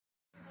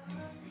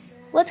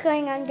What's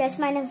going on, guys?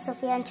 My name is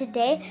Sophia, and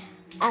today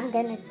I'm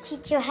gonna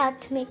teach you how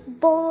to make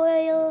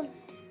boiled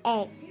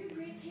egg.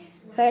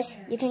 First,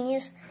 you can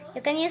use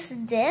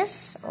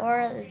this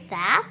or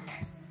that.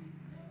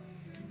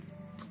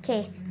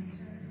 Okay,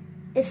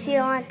 if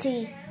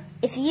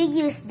you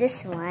use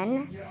this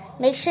one,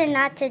 make sure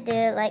not to do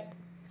it like,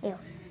 ew.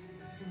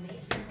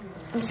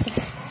 I'm just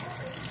gonna.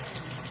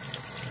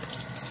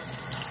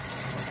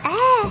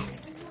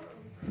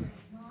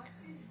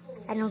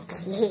 I don't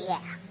care.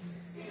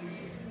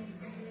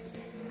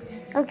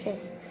 Okay,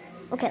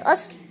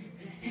 let's.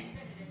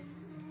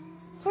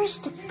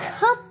 First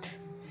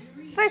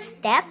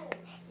step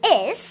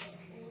is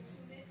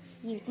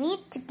you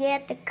need to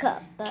get the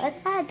cup, but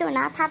I do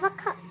not have a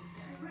cup.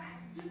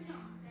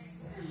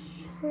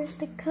 Where's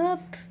the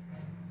cup?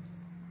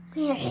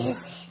 Where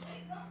is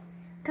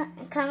it?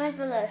 Comment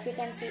below if you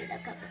can see the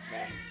cup up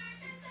there.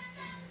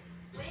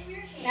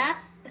 Not?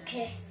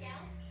 Okay.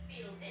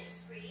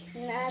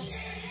 Not.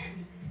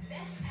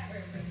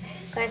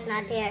 Of course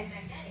not there.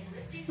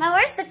 Ma,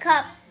 where's the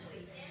cup?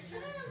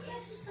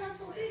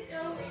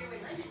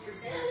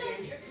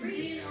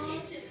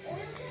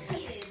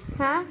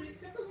 Huh?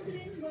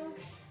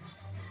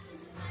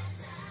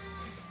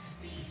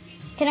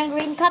 Can a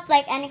green cup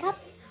like any cup?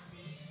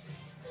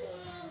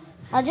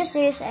 I'll just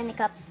use any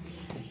cup.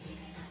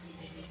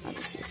 I'll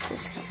just use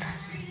this cup.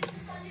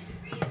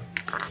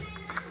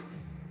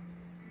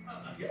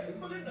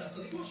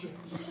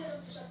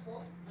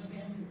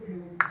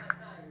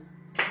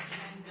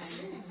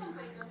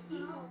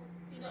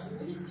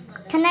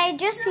 Can I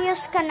just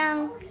use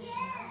kanang?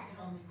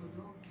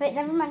 Wait,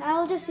 never mind. I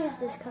will just use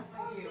this cup.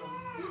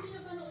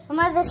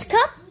 Mama, this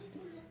cup?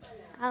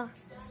 Oh,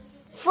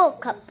 full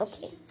cup.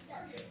 Okay.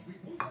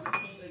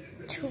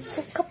 Two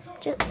full cup.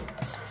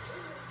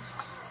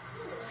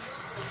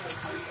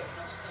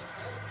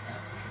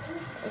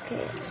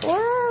 Okay.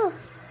 Whoa!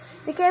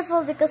 Be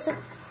careful because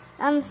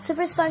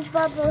Super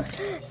SpongeBob will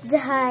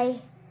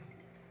die.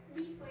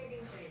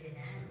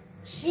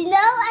 You know,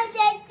 I'm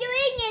not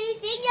doing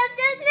anything of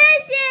the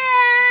mission.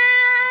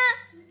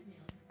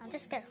 I'm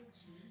just gonna.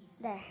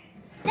 There.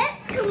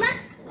 Come on.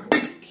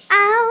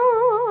 Ow!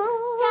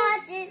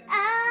 Touch it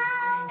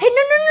out. Hey,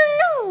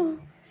 no.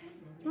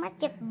 You might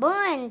get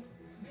burned.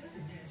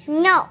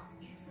 No.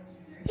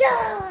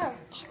 Yeah.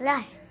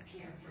 Right.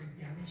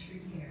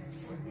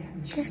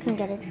 Just gonna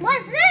get it.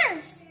 What's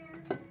this?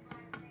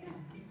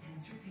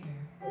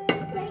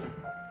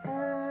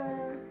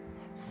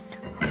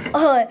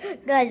 Oh,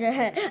 guys,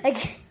 I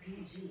can't.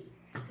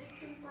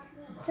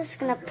 Just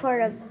gonna pour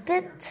a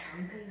bit.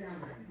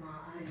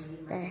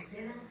 There.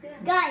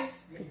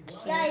 Guys,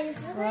 I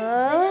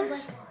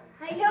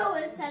know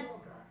it's a.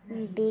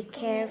 Be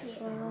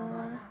careful.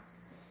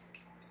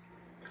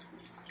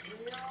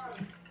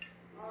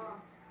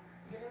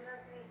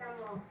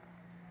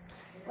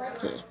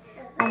 Okay,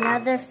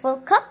 another full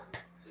cup.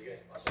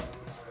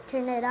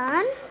 Turn it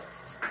on.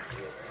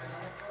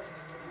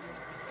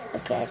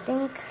 Okay, I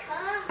think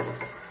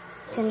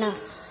it's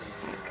enough.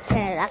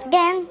 Turn it off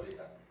again.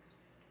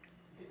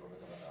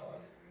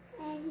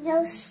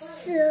 No,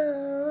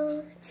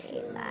 so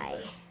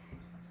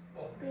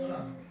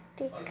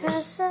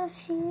because of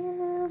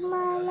you,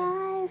 my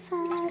life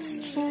has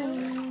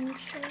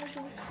changed.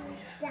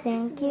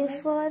 Thank you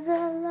for the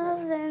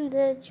love and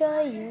the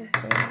joy you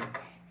bring.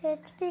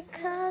 It's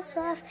because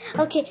of.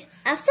 Okay,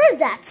 after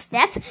that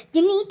step,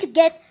 you need to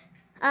get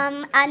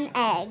an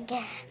egg.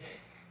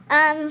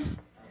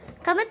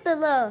 Comment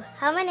below.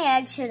 How many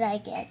eggs should I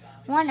get?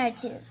 1 or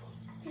 2?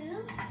 2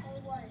 or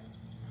 1?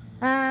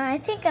 I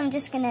think I'm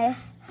just gonna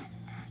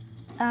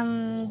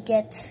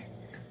get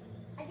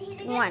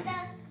one.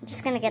 I'm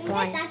just gonna get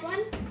one. Get that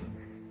one.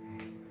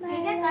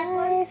 My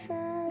life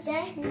has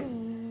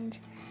changed.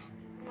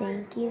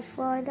 Thank you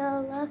for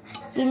the love.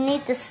 You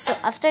need to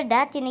after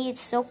that you need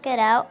to soak it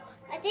out.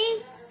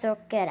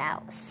 Soak it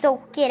out.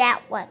 Soak it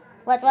out. What?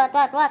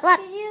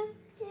 Can you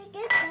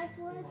get that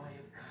one?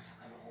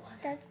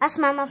 Ask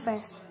Mama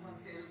first.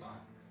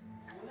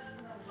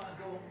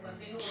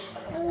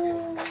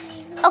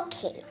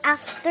 Okay,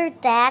 after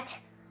that,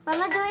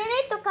 Mama, do we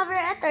need to cover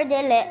it or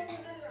dili?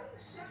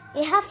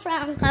 You have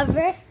front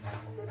cover.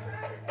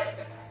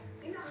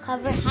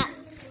 Cover hat.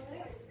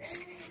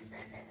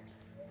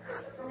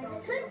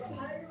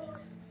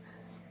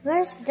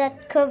 Where's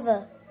that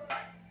cover?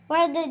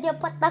 Where did you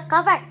put the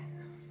cover?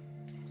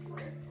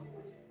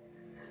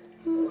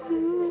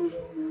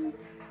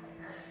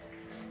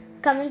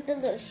 Comment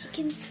below if you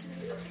can see.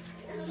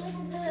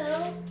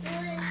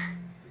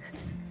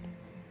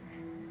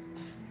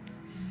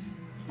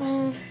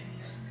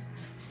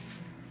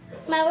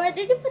 Ma, where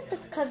did you put the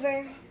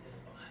cover? I'm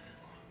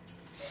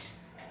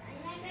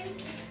not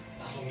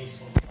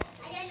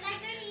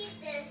gonna eat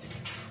this.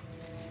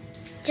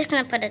 Just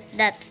gonna put it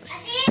that.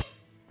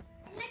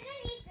 I'm not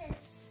gonna eat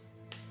this.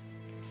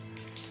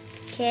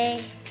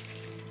 Okay.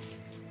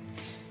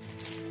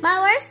 Ma,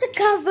 where's the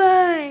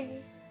cover?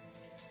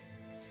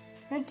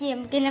 Okay,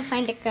 I'm gonna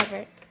find the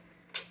cover.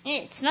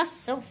 It smells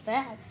so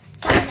bad.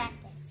 Come back.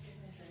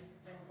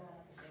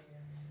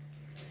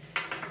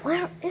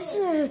 Where is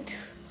it?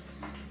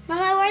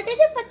 Mama, where did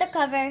you put the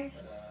cover?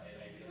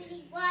 We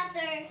need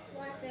water.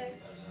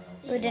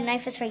 Oh, the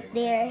knife is right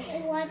there.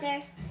 Hey,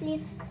 water,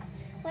 please.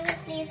 Water,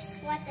 please.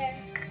 Water.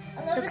 A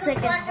little Looks bit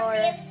like of in water, horror.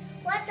 please.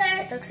 Water.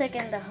 It looks like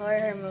in the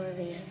horror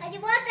movie. I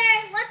need water.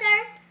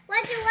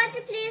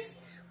 Water, please.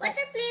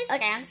 Water, please.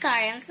 Okay, I'm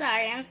sorry.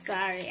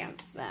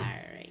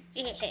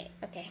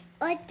 Okay.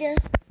 Water.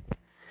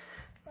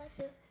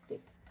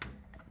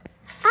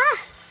 Ah!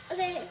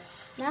 Okay.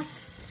 No.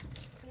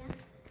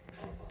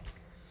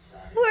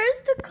 Where's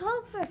the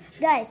cover?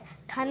 Guys,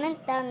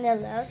 comment down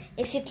below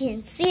if you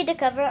can see the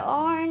cover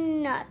or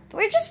not.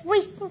 We're just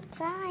wasting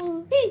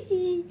time.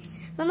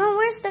 Mama,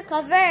 where's the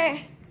cover?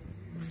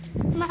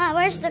 Ma,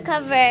 where's the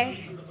cover?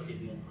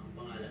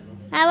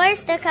 Ma,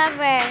 where's the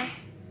cover?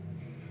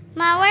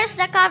 Ma, where's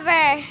the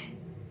cover?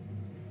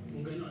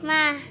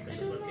 Ma.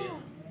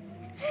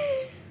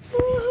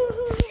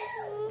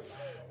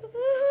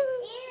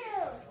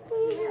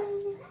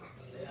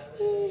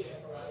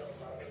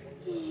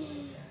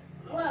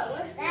 Whoa,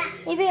 what's that?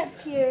 Maybe up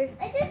here.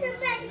 It's just a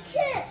magic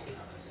trick.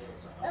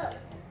 Oh.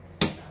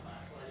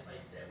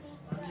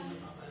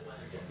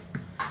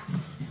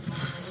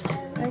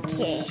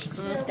 Okay,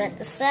 move that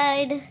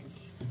aside. It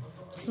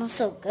smells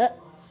so good.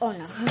 Oh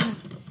no.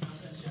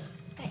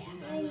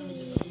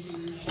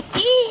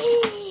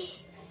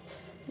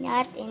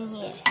 Not in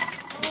here.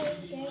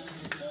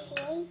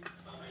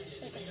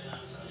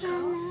 My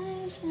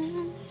life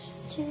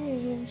has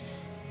changed.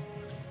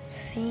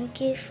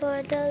 Thank you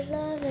for the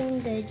love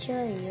and the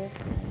joy you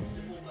bring.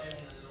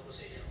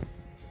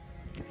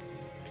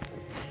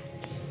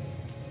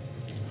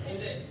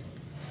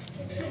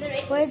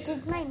 Where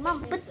did my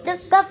mom put the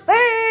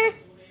cover?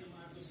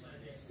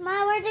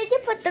 Ma, where did you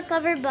put the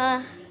cover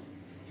ba?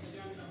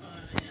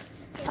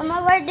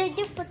 Mama, where did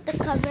you put the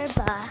cover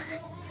ba?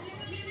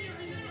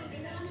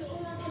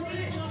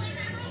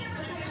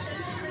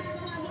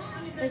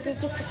 Where did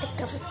you put the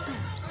cover ba?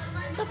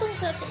 Katong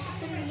sa ito,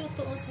 katong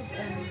niluto o sa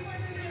ano?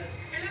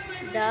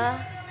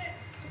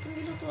 Katong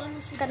niluto ano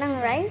sa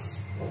Kanang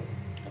rice?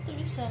 katong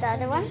isa. The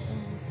other one?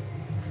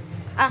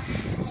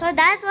 So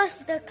that was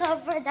the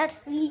cover that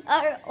we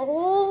are.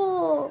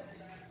 Oh,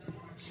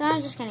 so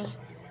I'm just gonna.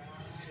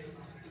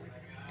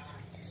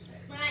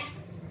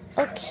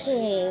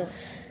 Okay.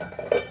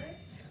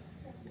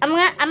 Am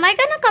I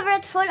gonna cover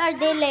it full or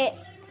daily?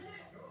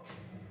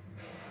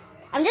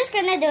 I'm just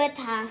gonna do it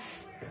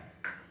half.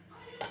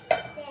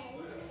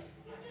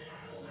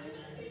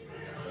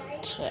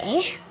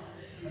 Okay.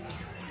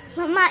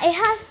 Mama, I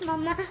have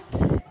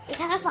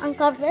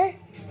uncover.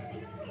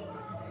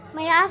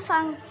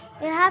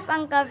 You have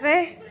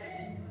uncover?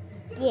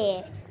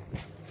 Yeah.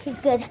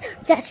 Good.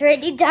 That's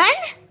already done.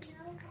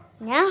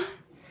 Now,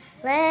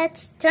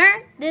 let's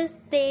turn this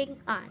thing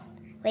on.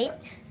 Wait.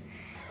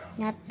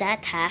 Not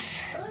that half.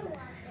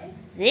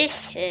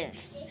 This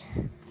is.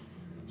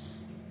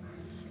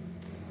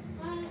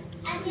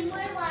 I need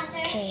more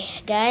water. Okay,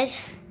 guys.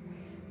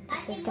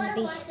 This is going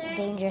to be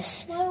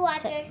dangerous. More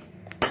water.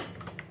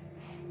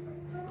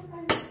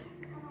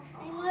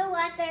 More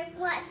water.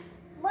 What?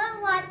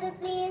 More water,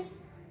 please.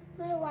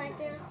 More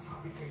water.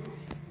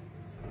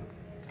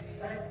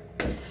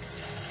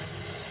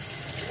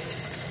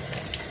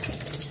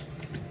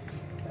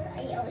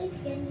 I always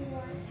get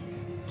more water.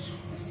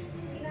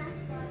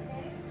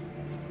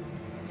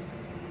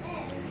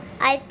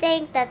 I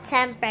think the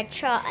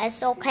temperature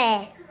is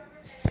okay.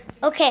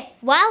 Okay,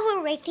 while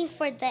we're waiting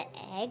for the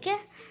egg,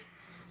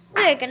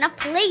 we're gonna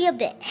play a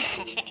bit.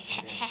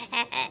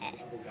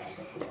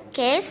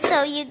 Okay,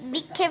 so you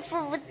be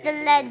careful with the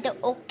ladder,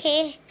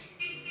 okay?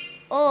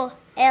 Or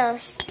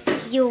else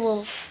you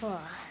will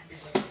fall.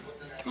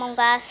 Come on,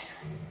 guys.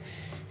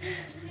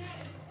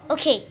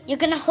 Okay, you're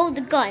gonna hold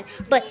the gun,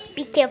 but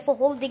be careful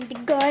holding the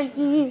gun.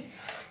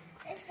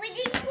 It's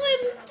waiting for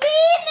 3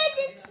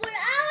 minutes for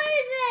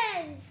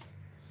hours.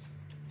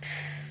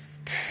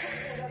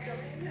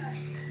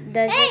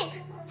 Hey,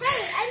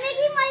 I'm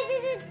making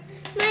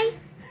my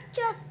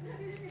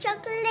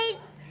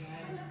chocolate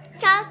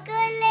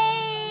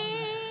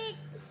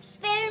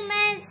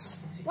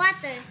experiments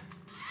water.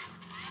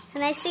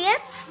 Can I see it?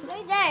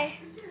 Right there.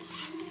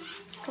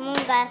 Come on,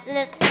 guys.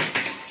 Look.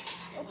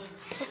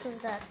 What was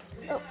that?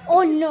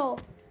 Oh no.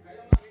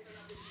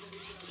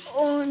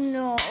 Oh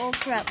no. Oh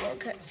crap. Oh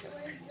crap.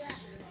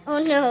 Oh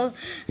no.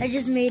 I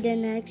just made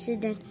an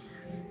accident.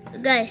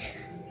 Guys.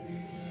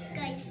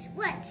 Guys,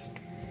 what?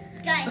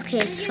 Guys, Okay,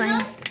 it's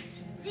fine.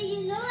 Do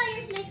you know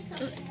I just made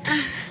something?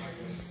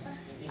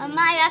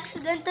 I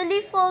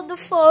accidentally fold the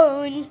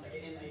phone.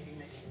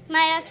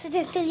 I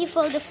accidentally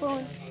fold the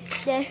phone.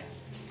 There.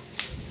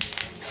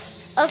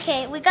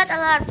 Okay, we got a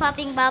lot of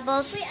popping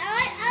bubbles. Wait, I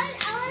want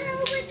to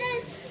open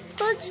this.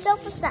 Hold still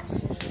for that.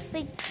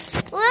 Wait.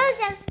 We'll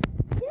just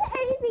do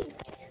anything.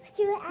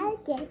 Do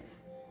it.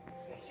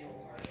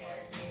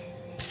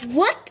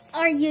 What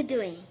are you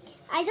doing?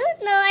 I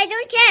don't know. I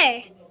don't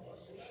care.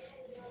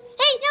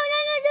 Hey, no,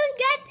 don't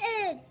get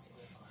it.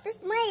 That's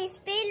my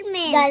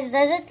experiment. Guys,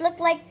 does it look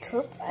like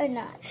poop or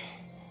not?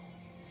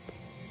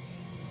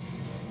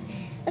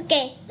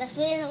 Okay, let's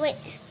wait.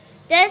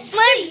 That's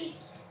my.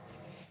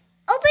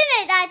 Open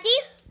it, Daddy.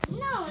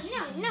 No,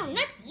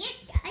 not yet,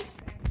 guys.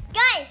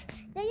 Guys,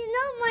 do you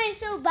know mine's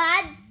so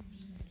bad?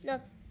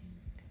 Look.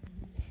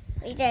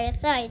 Wait there,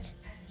 that's right.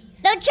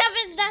 Don't chop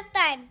it that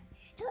time.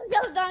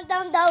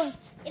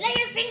 Don't. Like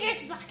your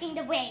fingers blocking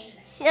the way.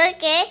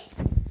 Okay.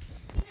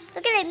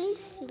 Look at him.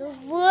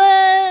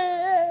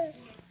 Whoa.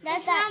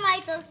 That's not my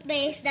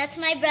toothpaste. That's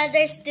my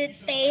brother's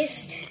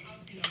toothpaste.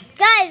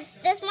 Guys,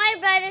 that's my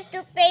brother's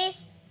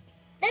toothpaste.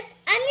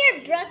 I'm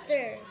your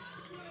brother.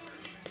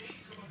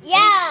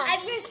 Yeah.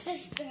 I'm your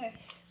sister.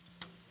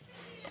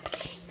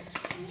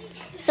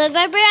 So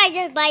remember, I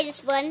just buy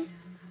this one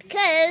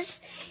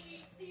because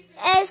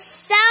it's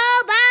so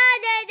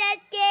bad at that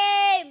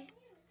game.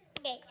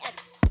 Okay.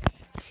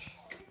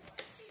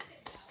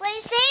 What do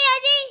you say,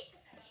 Eddie?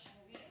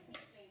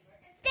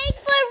 Thanks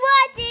for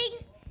watching.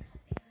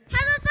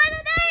 Have a fun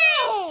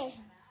day.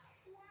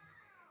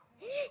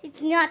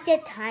 It's not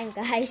yet time,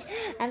 guys.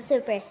 I'm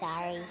super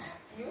sorry.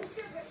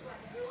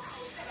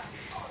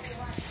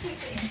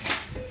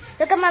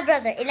 Look at my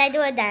brother. Eli,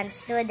 do a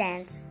dance.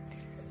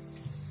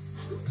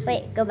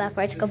 Wait, go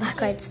backwards.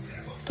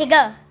 Okay,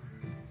 go.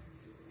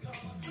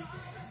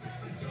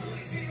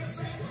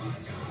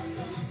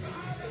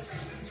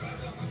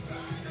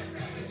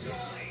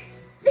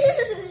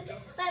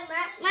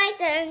 My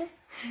turn.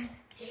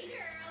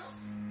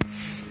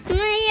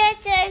 Your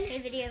turn. Okay,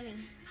 video me.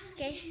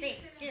 Okay. 3,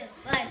 2,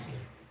 1.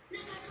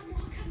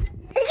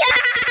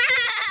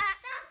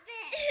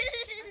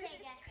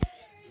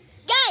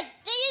 Guys,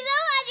 do you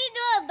know how to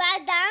do a bad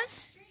dance?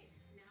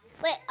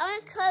 Wait,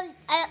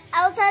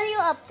 I'll tell you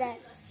up there.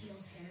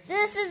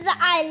 This is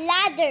our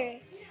ladder.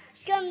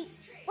 Come,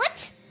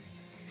 what?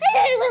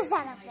 What's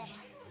that up there?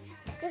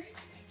 Just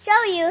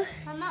show you.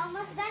 Mama,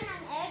 almost done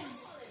on eggs.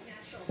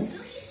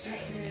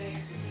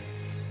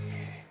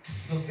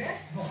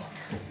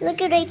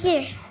 Look at right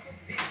here.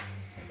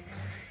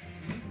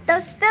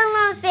 Don't spill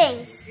on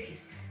things.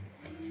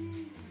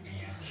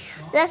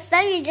 Last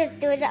time you just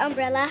do the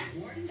umbrella.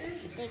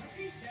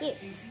 Here.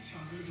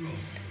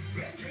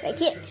 Right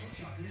here.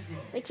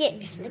 Look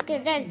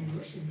at that.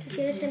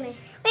 Give it to me.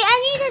 Wait, I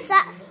needed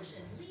that.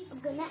 I'm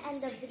gonna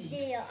end the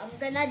video. I'm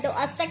gonna do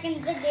a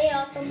second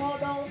video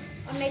tomorrow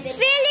on my video.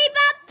 Philly!